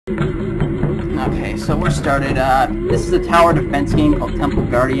so we're started. This is a tower defense game called Temple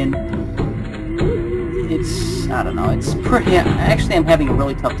Guardian. It's, I don't know, it's pretty... Actually, I'm having a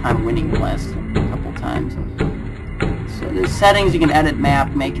really tough time winning the last couple times. So there's settings, you can edit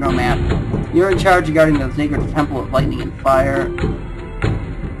map, make your own map. You're in charge of guarding the sacred temple of lightning and fire.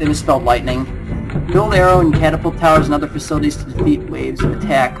 They misspelled lightning. Build arrow and catapult towers and other facilities to defeat waves of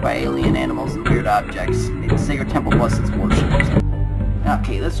attack by alien animals and weird objects. Make the sacred temple bless its worshippers.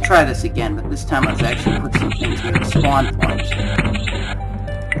 Okay, let's try this again, but this time let's actually put some things near the spawn point.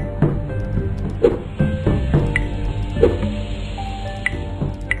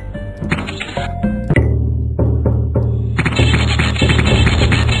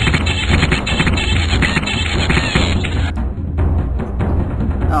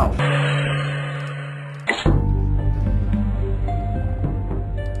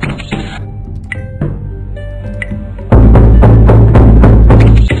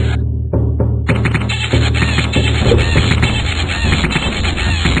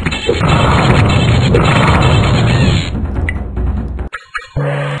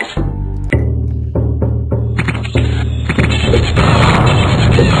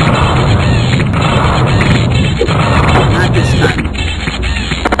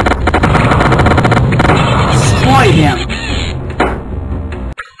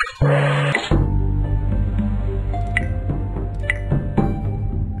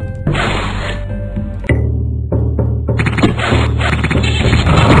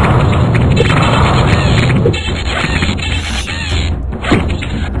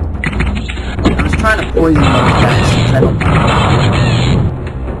 Poison those guys since I don't know.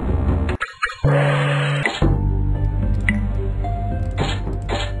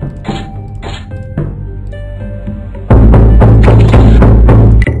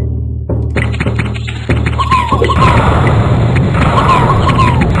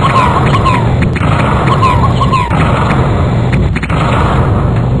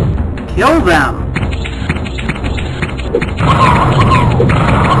 Kill them!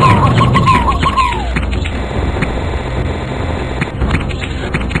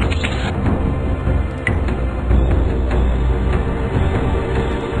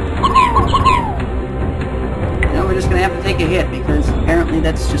 A hit because apparently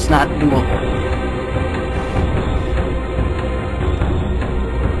that's just not doable.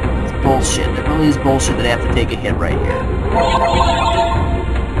 It's bullshit. It really is bullshit that I have to take a hit right here.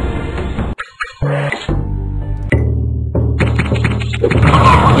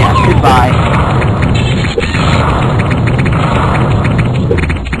 Yeah, goodbye.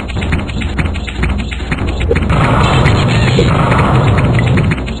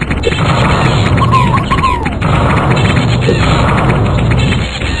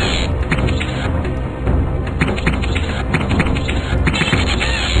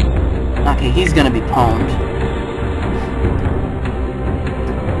 Okay, he's gonna be pwned.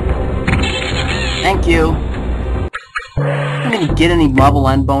 Thank you. I didn't get any level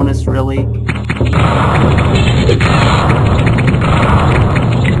end bonus, really.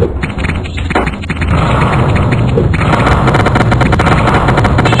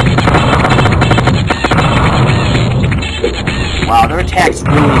 Wow, their attack's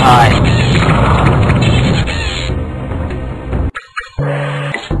really high.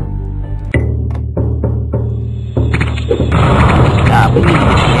 We need to get a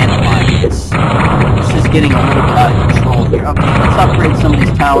handle on this. This is getting a little bit out of control here. Okay, let's upgrade some of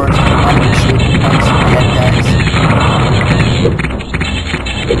these towers. I'm going to shoot some bad guys.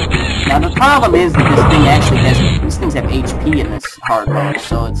 Now the problem is that this thing actually has... These things have HP in this hard mode,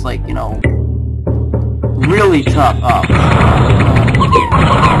 so it's like, you know... really tough. Oh.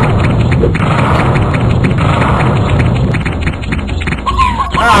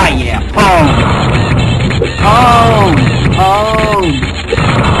 Ah, yeah. Boom! Boom! Oh!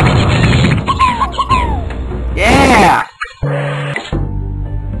 Yeah! I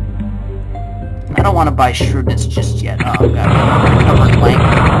don't want to buy shrewdness just yet. Oh god, recover flank.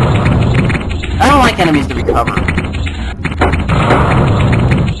 I don't like enemies to recover.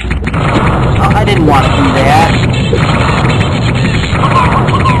 Oh, I didn't want to do that.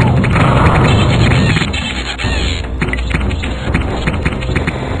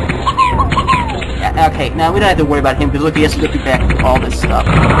 Okay, now we don't have to worry about him, because look, he has to go through back through all this stuff.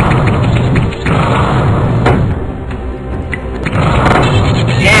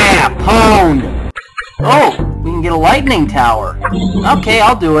 Yeah! Pwned! Oh! We can get a lightning tower! Okay,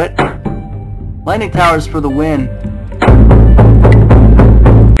 I'll do it. Lightning towers for the win.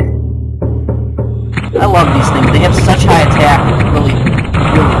 I love these things. They have such high attack. It's really,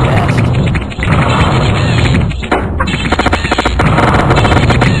 really fast.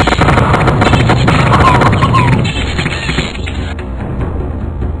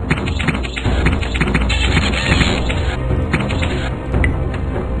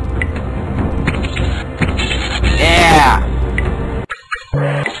 you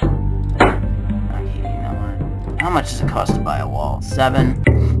know what? How much does it cost to buy a wall? 7.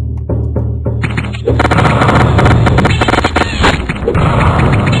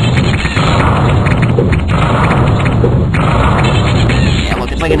 Yeah,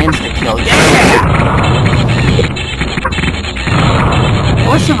 look, it's like an insta-kill. Yeah!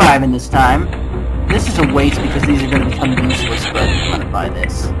 We're surviving this time. This is a waste because these are going to become useless, but I'm going to buy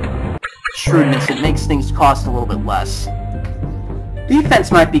this. Shrewdness, it makes things cost a little bit less.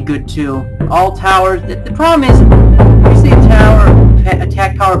 Defense might be good too. All towers. The problem is, you see a tower,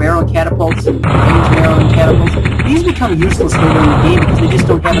 attack power of arrow and catapults, and range arrow and catapults. These become useless later in the game because they just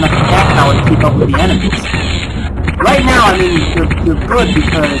don't have enough attack power to keep up with the enemies. Right now, I mean, they're good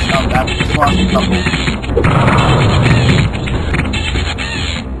because... Oh god, we just lost a couple.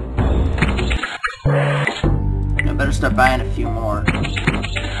 I better start buying a few more.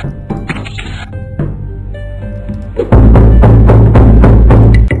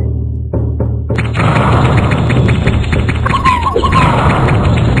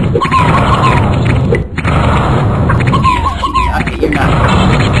 Okay, you're not.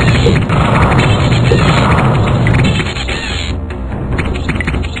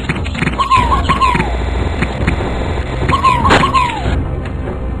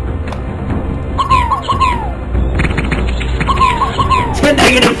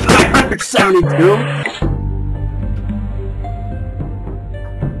 Negative 572?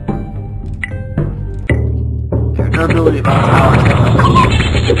 Their durability of all towers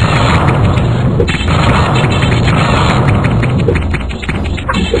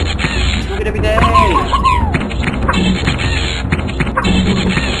look at every day!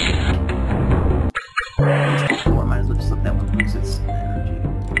 Might as well just let that one lose its energy.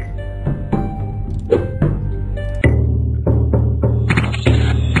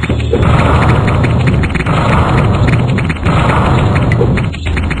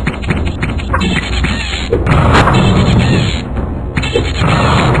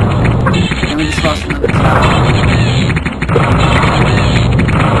 And we just lost another tower.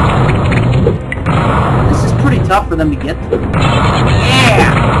 This is pretty tough for them to get through.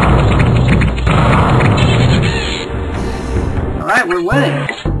 Yeah! Alright, we're winning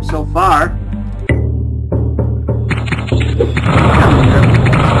so far.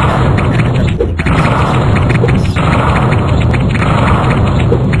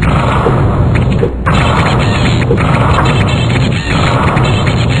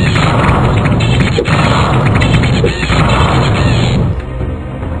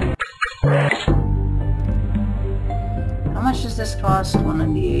 How much does this cost?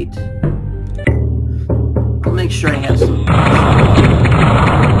 198. I'll make sure I have some.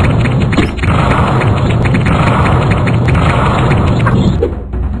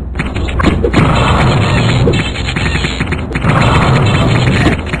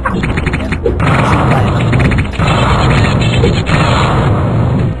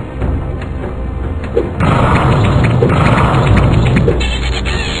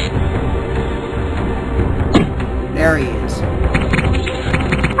 There he is.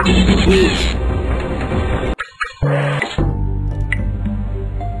 Eat.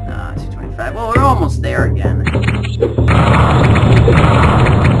 225. Well, we're almost there again.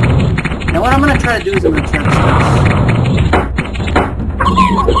 Now what I'm going to try to do is I'm going to try to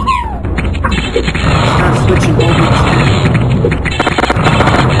start switching over to...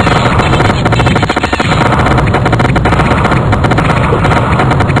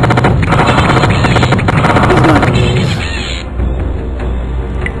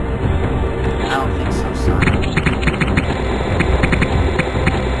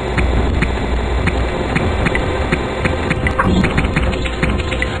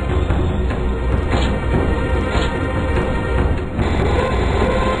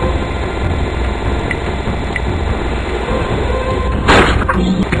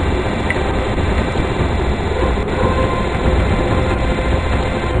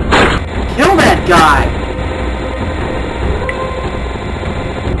 Kill that guy!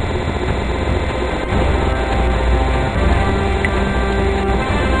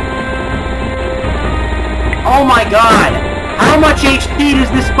 Oh my god! How much HP does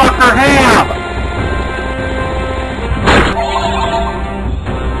this fucker have?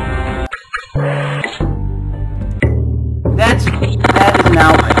 That is an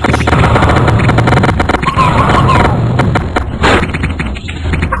outrage.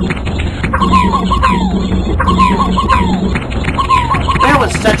 That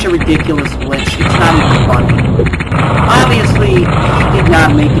was such a ridiculous glitch, it's not even funny. Obviously, he did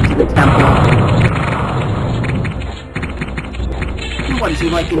not make it to the temple. What, is he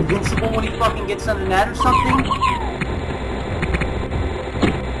like invincible when he fucking gets under that or something?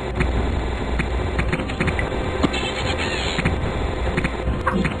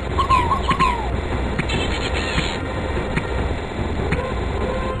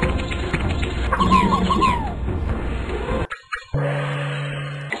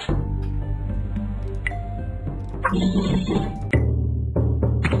 I'm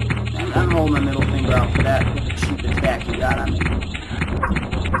holding my middle finger out for that cheap attack you got on me.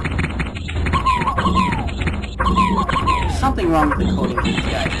 There's something wrong with the coding of these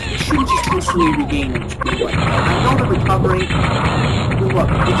guys. They shouldn't just instantly regain HP like that. I know they're recovering. But look,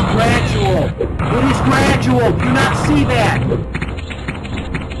 it's gradual. It is gradual. Do you not see that?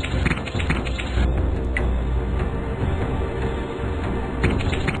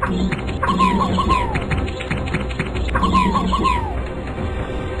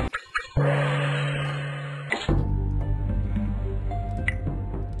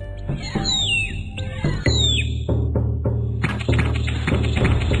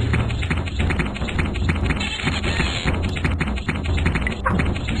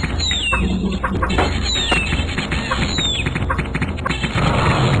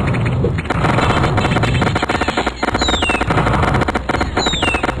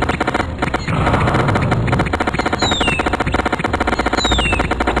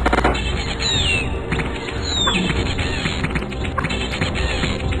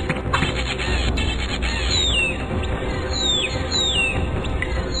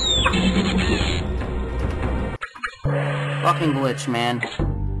 Fucking glitch, man.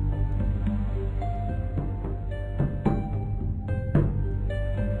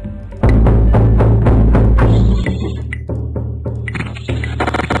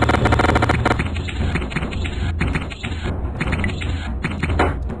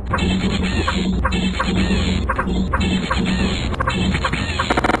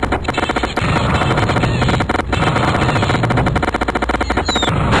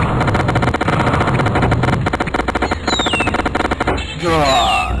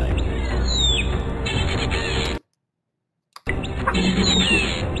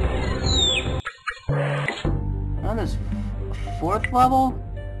 On this fourth level,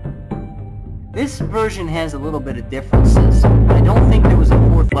 this version has a little bit of differences. I don't think there was a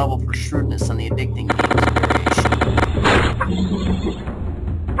fourth level for shrewdness on the addicting games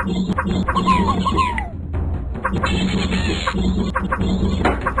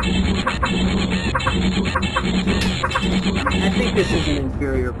I think this is an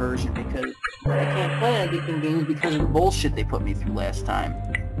inferior version because I can't play addicting games because of the bullshit they put me through last time.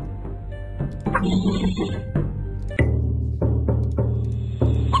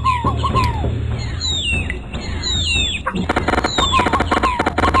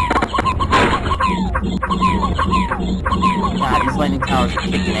 God, these lightning towers are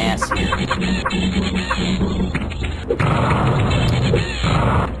kicking ass here.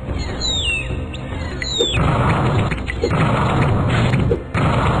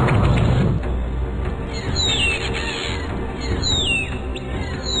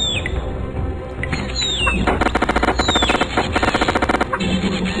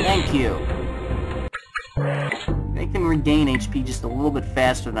 Thank you. Make them regain HP just a little bit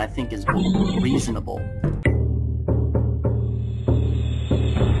faster than I think is reasonable.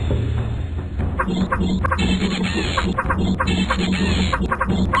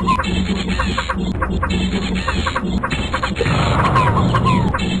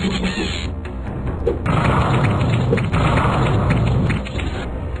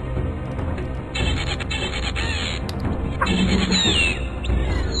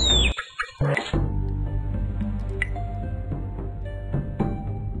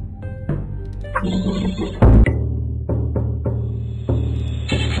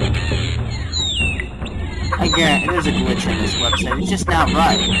 I guarantee there's a glitch in this website. It's just not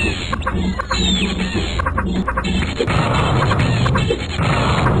right.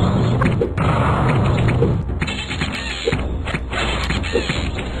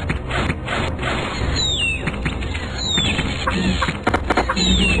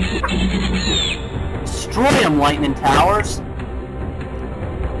 Destroy them, lightning towers!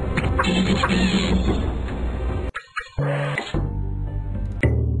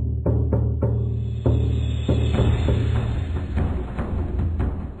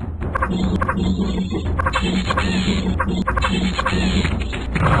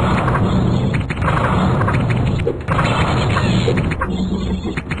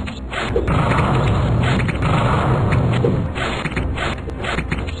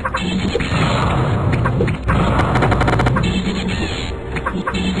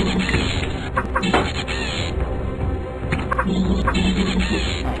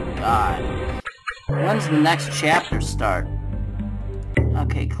 My God. When's the next chapter start?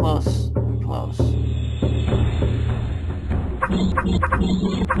 Okay, close. We're close.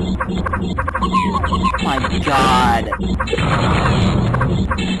 My God.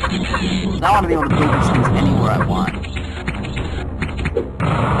 I want to be able to build these things anywhere I want.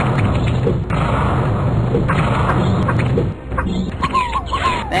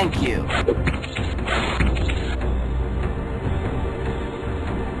 I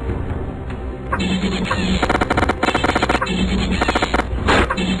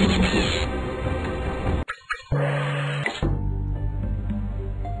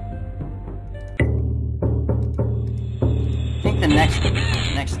think the next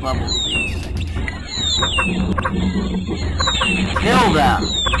level will be a second shot. Kill them!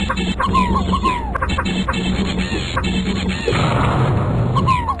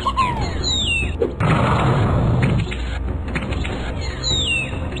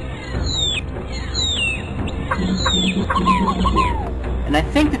 And I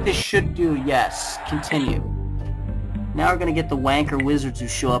think that this should do, yes, continue. Now we're gonna get the wanker wizards who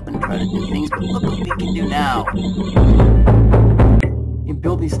show up and try to do things, but look what we can do now. We can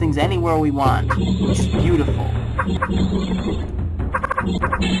build these things anywhere we want, which is beautiful.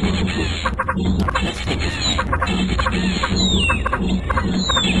 Let's take this wanker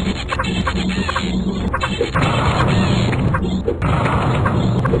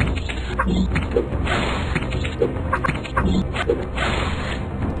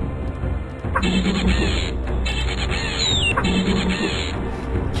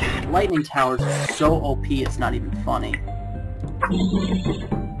God, lightning towers are so OP, it's not even funny.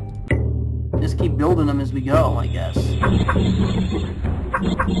 Just keep building them as we go, I guess. You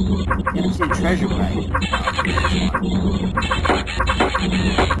haven't seen a treasure wagon.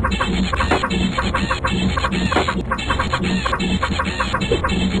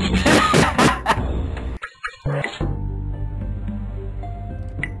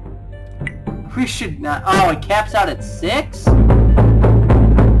 We should not. Oh, it caps out at 6?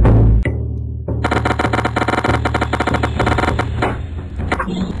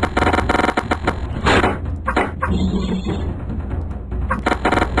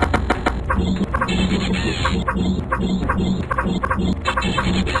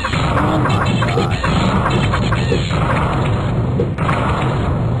 Oh my God.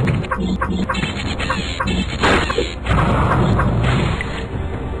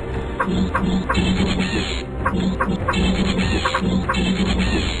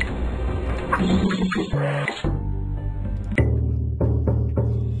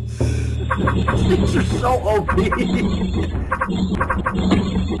 These are so OP. It's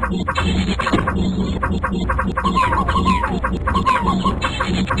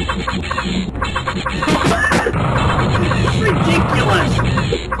ridiculous.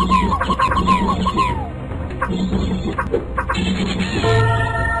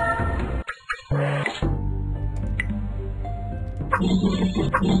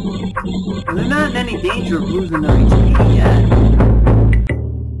 They're not in any danger of losing their HP yet.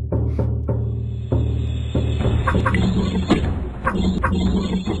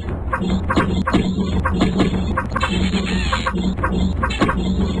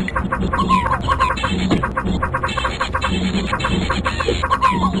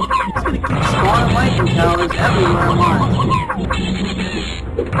 It's gonna keep spawning lightning towers everywhere I want.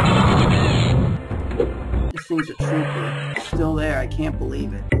 This thing's a trooper. It's still there, I can't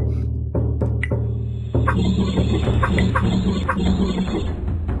believe it.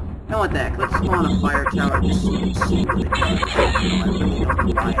 You know what the heck, let's spawn a fire tower just so you can see what it does. I really don't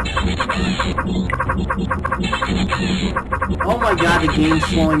know why it. Oh my God, the game's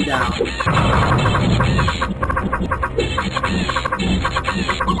slowing down.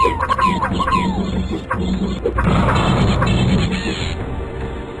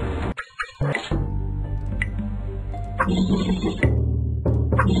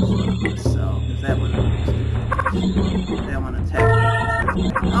 So, is that what it is? That one attack.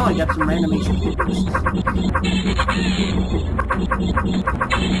 Oh, I got some random HP boosts.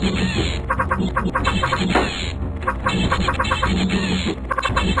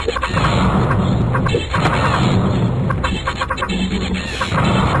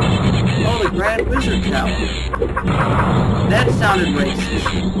 Oh, the Grand Wizard Tower. That sounded racist.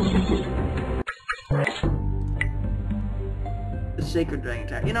 The Sacred Dragon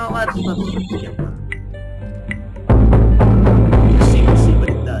Tower. You know, let's skip one. Just so you can see what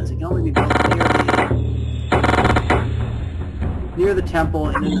it does. It can only be built near the temple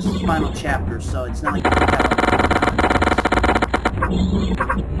and in this final chapter, so it's not like you can tell.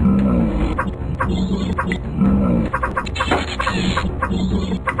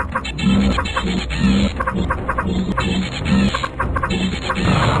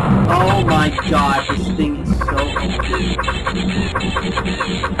 Oh my God, this thing is so OP.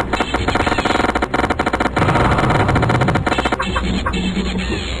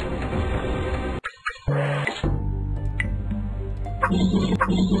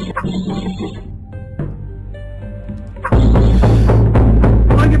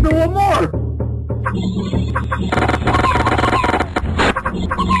 I'm gonna can build one more!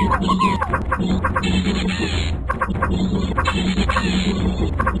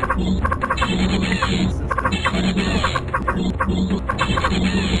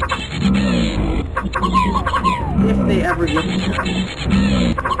 If they ever get there.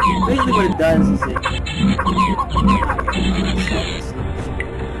 Basically what it does is it...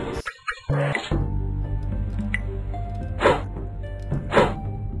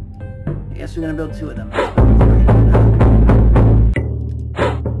 I guess we're gonna build two of them.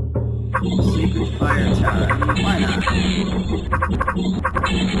 Secret fire tower. I mean, why not?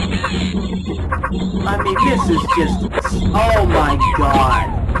 I mean, this is just... Oh my god.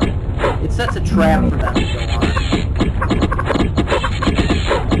 It sets a trap for them to go on.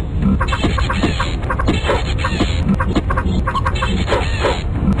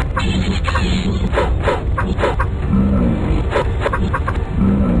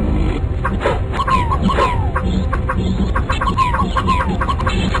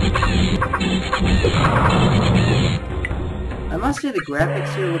 I must say the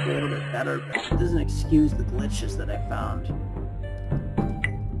graphics here look a little bit better, but it doesn't excuse the glitches that I found.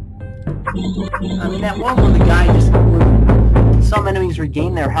 I mean, that one where the guy just... some enemies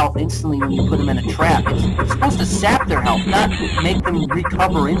regain their health instantly when you put them in a trap. It's supposed to sap their health, not make them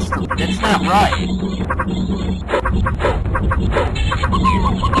recover instantly. That's not right.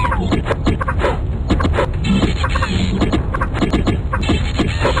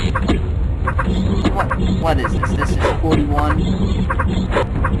 What is this? This is 41.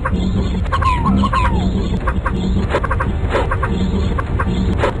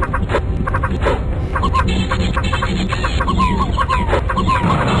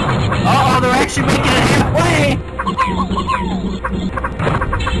 Uh-oh, they're actually making it halfway!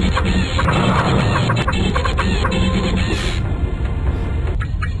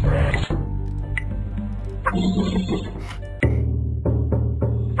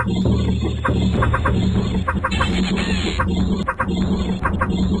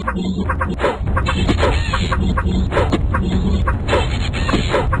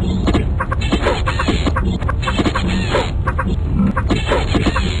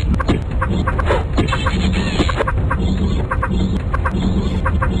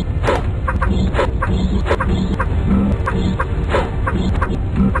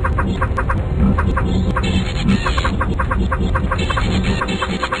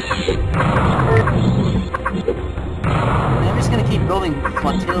 I'm just gonna keep building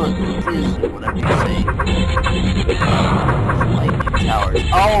flotillas or whatever you say. Lightning towers.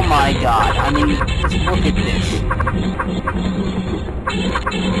 Oh my god, I mean, just look at this.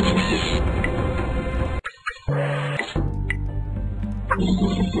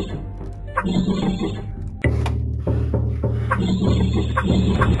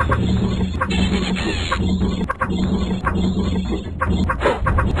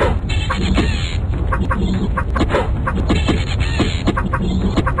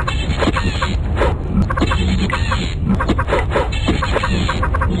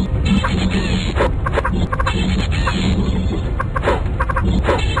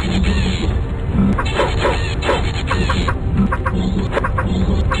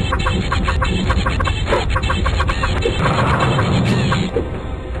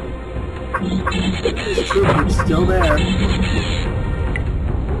 This troop is still there.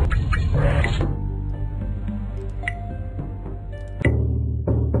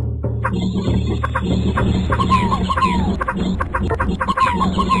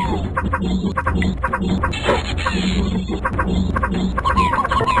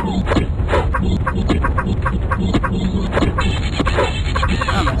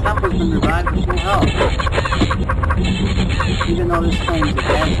 Oh, my temple's been revived to full health. Even though this claims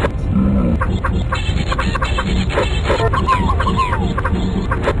advancements.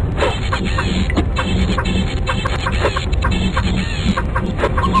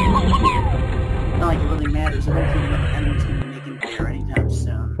 Not like it really matters. I don't think another enemy's going to be making it there anytime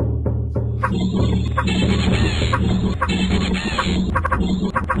soon.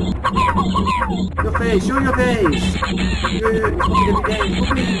 Your face! Show your face! You're supposed to get the game.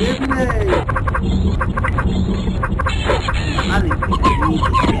 Every day! I don't even think I need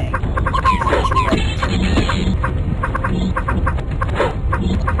this game.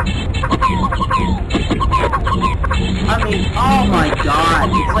 I mean, oh my god!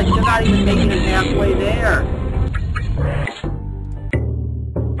 It's like they're not even making it halfway there!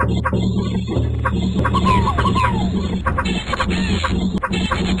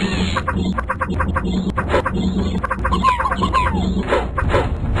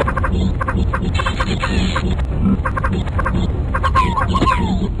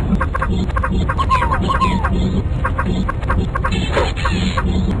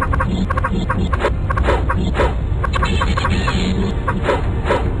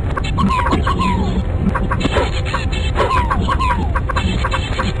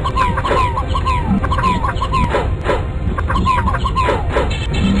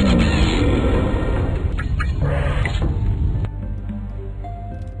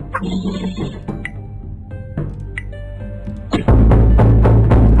 I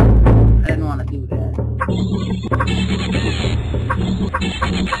didn't want to do that.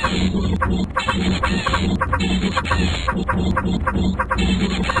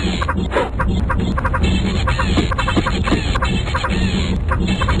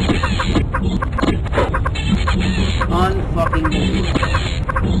 Unfucking believable.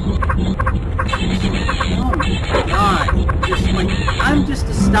 Oh my god. Just like, I'm just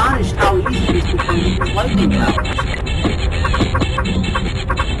astonished how easy it is to complete these lightning powers.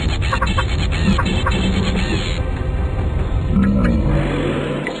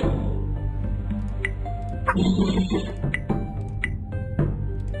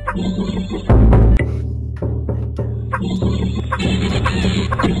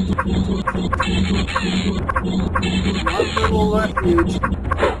 Comfortable refuge.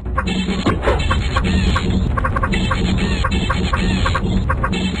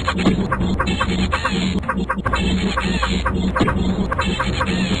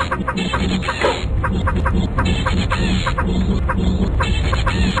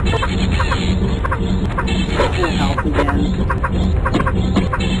 Full health again.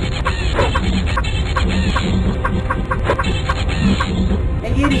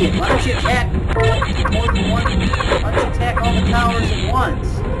 Hey idiot, why don't you attack more than one? Why don't you attack all the towers at once?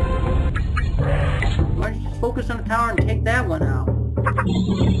 Why don't you just focus on the tower and take that one out?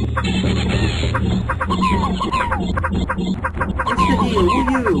 Insta heal,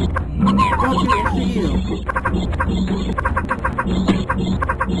 you! Don't you insta heal?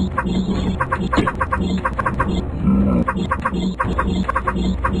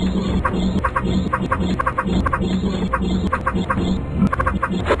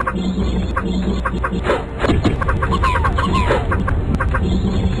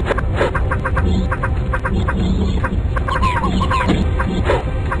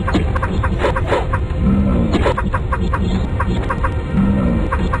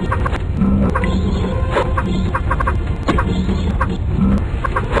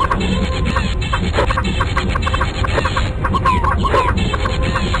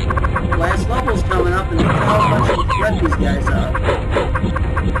 Last level's coming up, and look at how much you threat these guys up.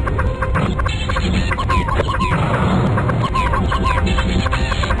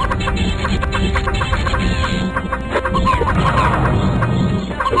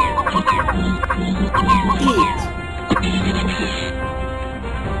 Eat!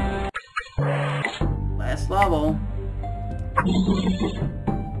 Last level.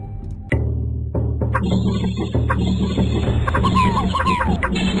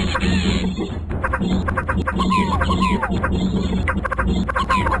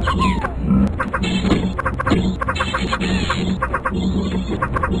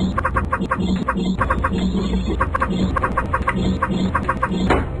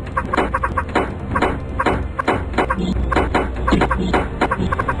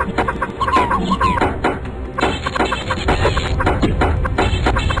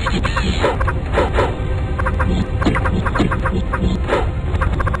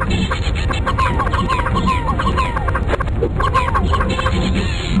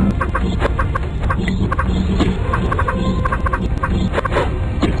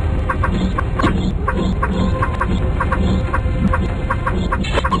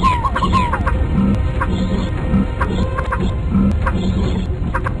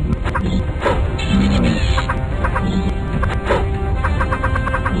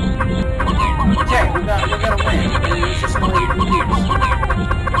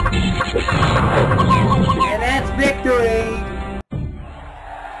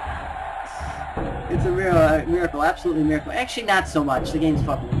 It's a miracle, absolutely miracle. Actually, not so much. The game's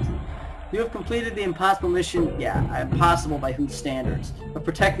fucking easy. You have completed the impossible mission. Yeah, impossible by whose standards? Of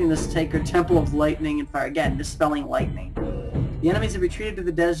protecting the sacred temple of lightning and fire. Again, dispelling lightning. The enemies have retreated to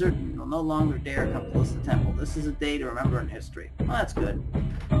the desert and will no longer dare come close to the temple. This is a day to remember in history. Well, that's good.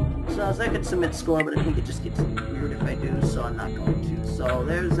 So I could submit score, but I think it just gets weird if I do, so I'm not going to. So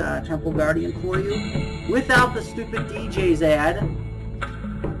there's a Temple Guardian for you, without the stupid DJ's ad.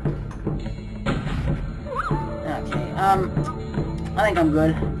 Okay, I think I'm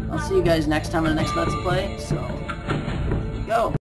good. I'll see you guys next time in the next Let's Play, so, here we go.